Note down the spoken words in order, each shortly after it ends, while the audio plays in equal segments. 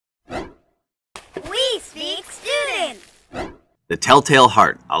We speak student. The Telltale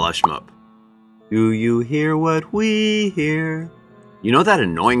Heart, a la Shmoop. Do you hear what we hear? You know that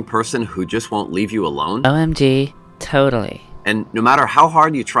annoying person who just won't leave you alone? OMG, totally. And no matter how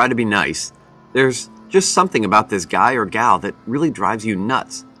hard you try to be nice, there's just something about this guy or gal that really drives you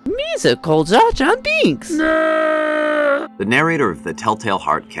nuts. Musical Jar Jar Binks! The narrator of The Telltale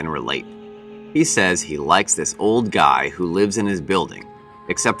Heart can relate. He says he likes this old guy who lives in his building,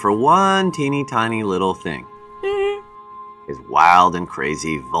 except for one teeny tiny little thing. His wild and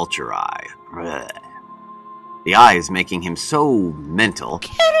crazy vulture eye. The eye is making him so mental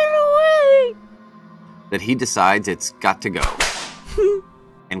Get it away! that he decides it's got to go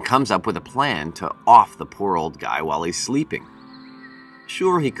and comes up with a plan to off the poor old guy while he's sleeping.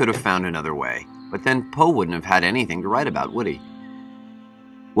 Sure, he could have found another way, but then Poe wouldn't have had anything to write about, would he?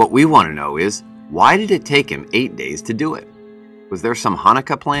 What we want to know is, why did it take him 8 days to do it? Was there some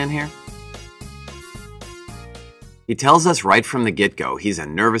Hanukkah plan here? He tells us right from the get-go he's a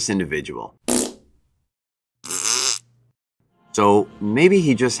nervous individual. So maybe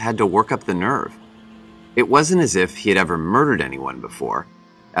he just had to work up the nerve. It wasn't as if he had ever murdered anyone before.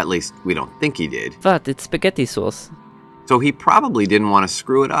 At least, we don't think he did. What? It's spaghetti sauce. So he probably didn't want to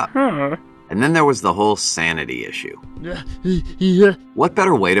screw it up. And then there was the whole sanity issue. What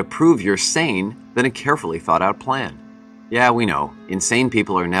better way to prove you're sane than a carefully thought out plan? Yeah, we know, insane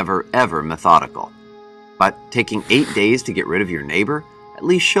people are never, ever methodical. But taking 8 days to get rid of your neighbor at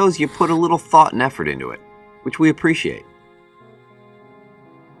least shows you put a little thought and effort into it, which we appreciate.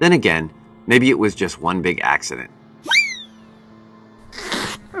 Then again, maybe it was just one big accident.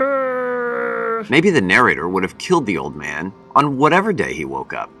 Maybe the narrator would have killed the old man on whatever day he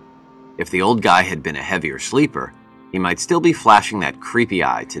woke up. If the old guy had been a heavier sleeper, he might still be flashing that creepy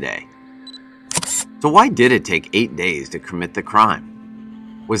eye today. So why did it take 8 days to commit the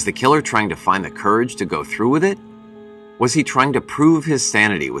crime? Was the killer trying to find the courage to go through with it? Was he trying to prove his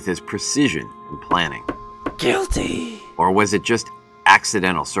sanity with his precision and planning? Guilty! Or was it just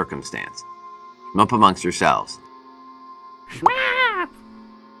accidental circumstance? Shmoop amongst yourselves. Shmoop!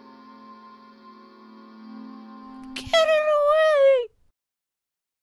 Get it